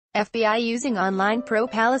FBI using online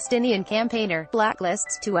pro-Palestinian campaigner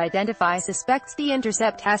Blacklists to identify suspects. The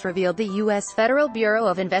Intercept has revealed the U.S. Federal Bureau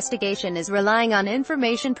of Investigation is relying on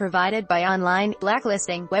information provided by online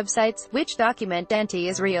blacklisting websites, which document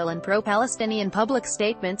anti-Israel and pro-Palestinian public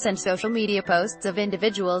statements and social media posts of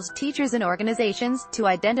individuals, teachers and organizations, to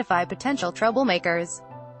identify potential troublemakers.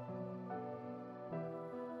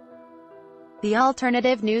 The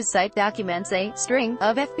alternative news site documents a string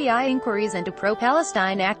of FBI inquiries into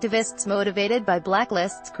pro-Palestine activists motivated by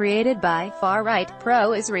blacklists created by far-right,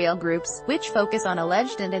 pro-Israel groups, which focus on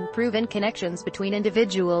alleged and unproven connections between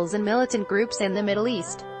individuals and militant groups in the Middle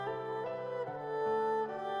East.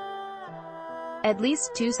 At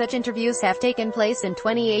least 2 such interviews have taken place in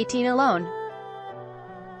 2018 alone.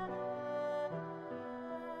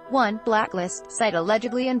 1. Blacklist site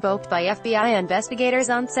allegedly invoked by FBI investigators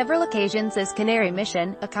on several occasions as Canary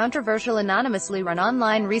Mission, a controversial anonymously run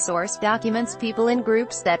online resource, documents people in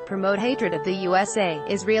groups that promote hatred of the USA,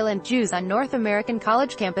 Israel and Jews on North American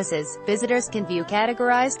college campuses. Visitors can view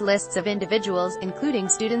categorized lists of individuals, including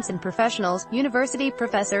students and professionals, university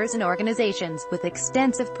professors and organizations, with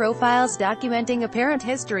extensive profiles documenting apparent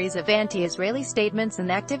histories of anti-Israeli statements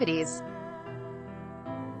and activities.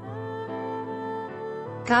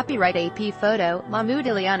 Copyright AP photo, Mahmoud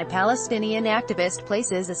Ilian, a Palestinian activist,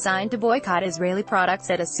 places a sign to boycott Israeli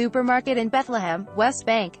products at a supermarket in Bethlehem, West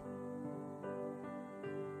Bank.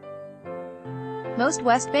 Most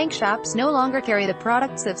West Bank shops no longer carry the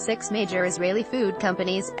products of 6 major Israeli food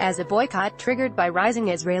companies, as a boycott triggered by rising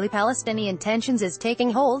Israeli-Palestinian tensions is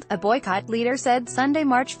taking hold, a boycott leader said Sunday,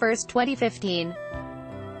 March 1, 2015.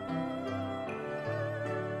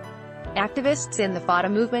 Activists in the Fatah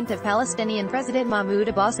movement of Palestinian President Mahmoud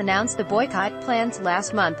Abbas announced the boycott plans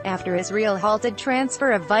last month, after Israel halted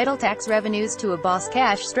transfer of vital tax revenues to Abbas'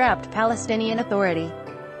 cash-strapped Palestinian Authority.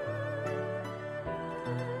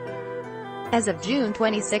 As of June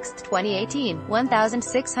 26, 2018,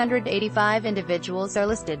 1,685 individuals are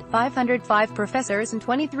listed, 505 professors and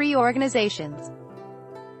 23 organizations.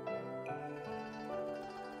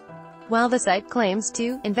 While the site claims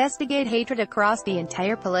to investigate hatred across the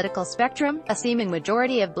entire political spectrum, a seeming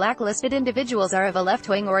majority of blacklisted individuals are of a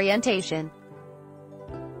left-wing orientation.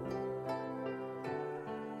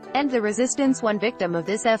 And the resistance. One victim of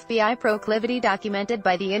this FBI proclivity documented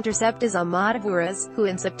by The Intercept is Ahmad Aburaz, who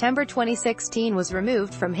in September 2016 was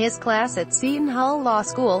removed from his class at Seton Hall Law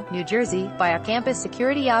School, New Jersey, by a campus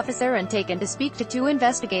security officer and taken to speak to 2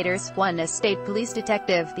 investigators, one a state police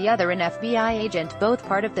detective, the other an FBI agent, both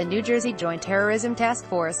part of the New Jersey Joint Terrorism Task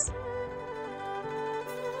Force.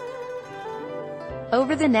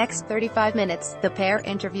 Over the next 35 minutes, the pair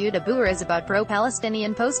interviewed Aburaz about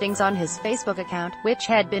pro-Palestinian postings on his Facebook account, which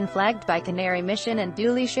had been flagged by Canary Mission and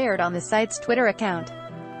duly shared on the site's Twitter account.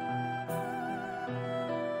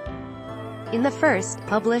 In the first,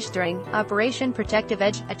 published during Operation Protective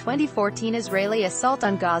Edge, a 2014 Israeli assault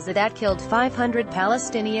on Gaza that killed 500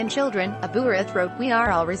 Palestinian children, Aburaz wrote, "We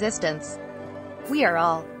are all resistance. We are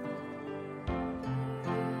all."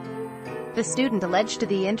 The student alleged to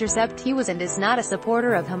The Intercept he was and is not a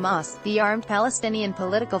supporter of Hamas, the armed Palestinian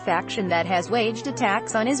political faction that has waged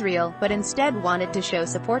attacks on Israel, but instead wanted to show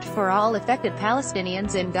support for all affected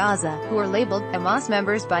Palestinians in Gaza, who were labeled Hamas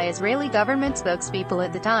members by Israeli government spokespeople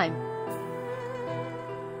at the time.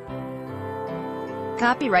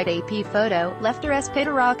 Copyright AP photo, Lefteres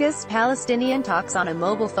Paterakis, Palestinian talks on a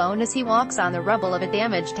mobile phone as he walks on the rubble of a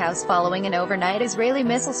damaged house following an overnight Israeli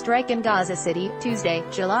missile strike in Gaza City, Tuesday,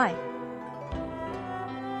 July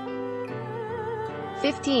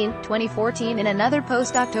 15, 2014. In another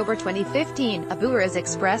post October 2015, Aburaz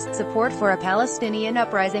expressed support for a Palestinian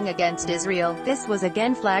uprising against Israel. This was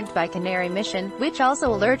again flagged by Canary Mission, which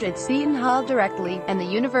also alerted Seton Hall directly, and the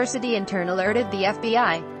university in turn alerted the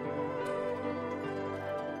FBI.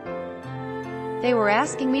 They were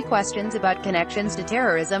asking me questions about connections to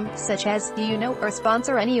terrorism, such as, do you know or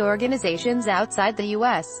sponsor any organizations outside the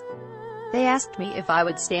U.S.? They asked me if I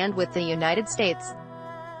would stand with the United States.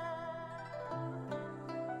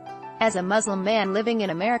 As a Muslim man living in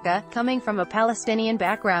America, coming from a Palestinian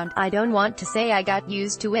background, I don't want to say I got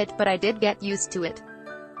used to it, but I did get used to it.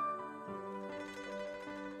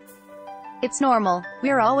 It's normal.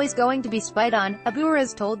 We're always going to be spied on,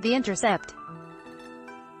 Aburaz told The Intercept.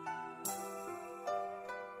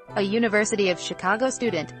 A University of Chicago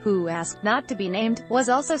student, who asked not to be named, was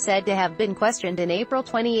also said to have been questioned in April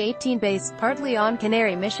 2018 based partly on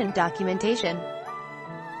Canary Mission documentation.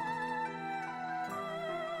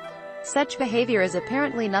 Such behavior is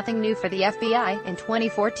apparently nothing new for the FBI. In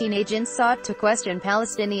 2014, agents sought to question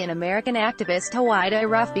Palestinian-American activist Hawaida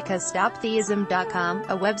Araf because StopTheism.com,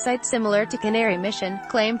 a website similar to Canary Mission,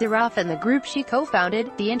 claimed Araf and the group she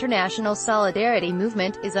co-founded, the International Solidarity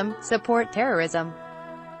Movement, support terrorism.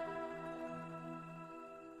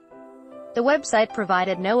 The website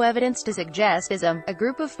provided no evidence to suggest ISM, a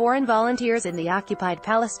group of foreign volunteers in the occupied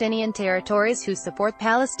Palestinian territories who support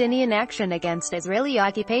Palestinian action against Israeli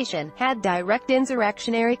occupation, had direct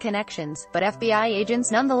insurrectionary connections, but FBI agents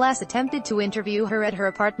nonetheless attempted to interview her at her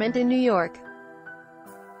apartment in New York.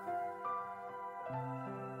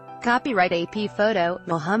 Copyright AP photo,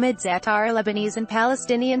 Mohammed Zattar. Lebanese and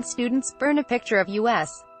Palestinian students burn a picture of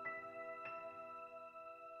U.S.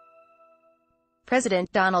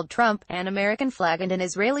 President Donald Trump, an American flag and an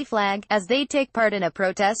Israeli flag, as they take part in a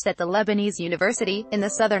protest at the Lebanese University, in the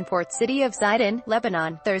southern port city of Sidon,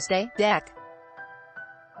 Lebanon, Thursday. Dec.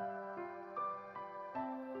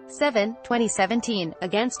 7, 2017,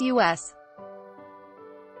 against U.S.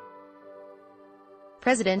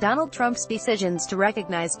 President Donald Trump's decisions to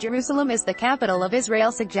recognize Jerusalem as the capital of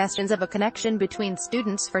Israel. Suggestions of a connection between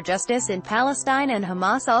Students for Justice in Palestine and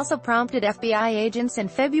Hamas also prompted FBI agents in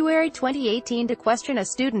February 2018 to question a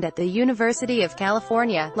student at the University of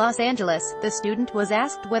California, Los Angeles. The student was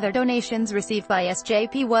asked whether donations received by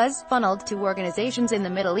SJP was funneled to organizations in the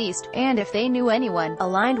Middle East, and if they knew anyone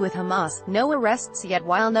aligned with Hamas. No arrests yet.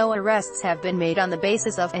 While no arrests have been made on the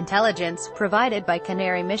basis of intelligence provided by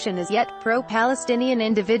Canary Mission as yet, pro-Palestinian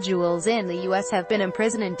individuals in the U.S. have been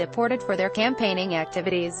imprisoned and deported for their campaigning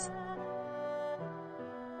activities.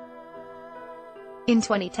 In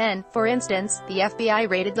 2010, for instance, the FBI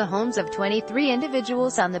raided the homes of 23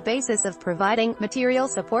 individuals on the basis of providing material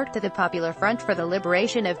support to the Popular Front for the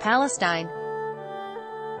Liberation of Palestine.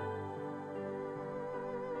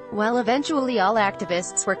 While eventually all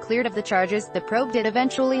activists were cleared of the charges, the probe did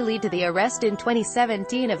eventually lead to the arrest in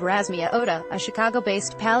 2017 of Razmia Oda, a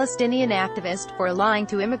Chicago-based Palestinian activist, for lying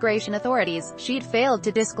to immigration authorities. She'd failed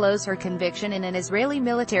to disclose her conviction in an Israeli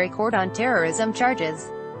military court on terrorism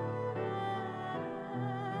charges.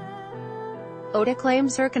 Oda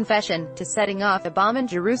claims her confession to setting off a bomb in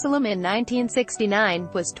Jerusalem in 1969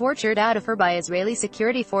 was tortured out of her by Israeli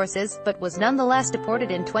security forces, but was nonetheless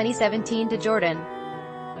deported in 2017 to Jordan.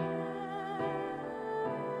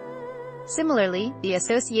 Similarly, the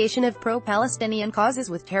association of pro-Palestinian causes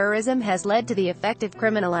with terrorism has led to the effective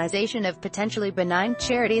criminalization of potentially benign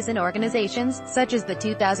charities and organizations, such as the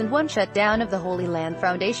 2001 shutdown of the Holy Land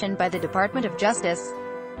Foundation by the Department of Justice.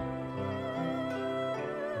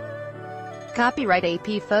 Copyright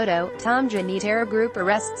AP photo, Tom Janit. Terror group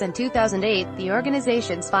arrests. In 2008, the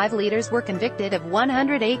organization's 5 leaders were convicted of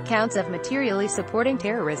 108 counts of materially supporting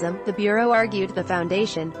terrorism. The Bureau argued the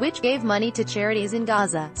foundation, which gave money to charities in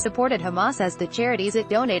Gaza, supported Hamas as the charities it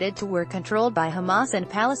donated to were controlled by Hamas and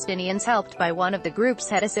Palestinians helped by one of the groups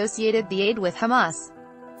had associated the aid with Hamas.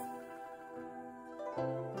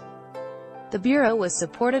 The Bureau was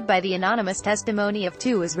supported by the anonymous testimony of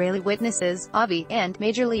 2 Israeli witnesses, Avi and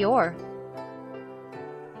Major Lior.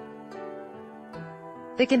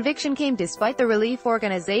 The conviction came despite the relief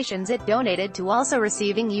organizations it donated to also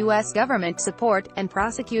receiving U.S. government support, and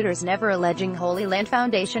prosecutors never alleging Holy Land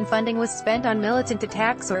Foundation funding was spent on militant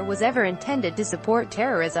attacks or was ever intended to support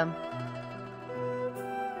terrorism.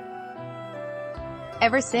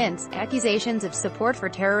 Ever since, accusations of support for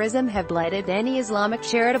terrorism have blighted any Islamic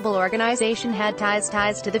charitable organization had ties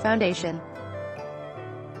to the foundation.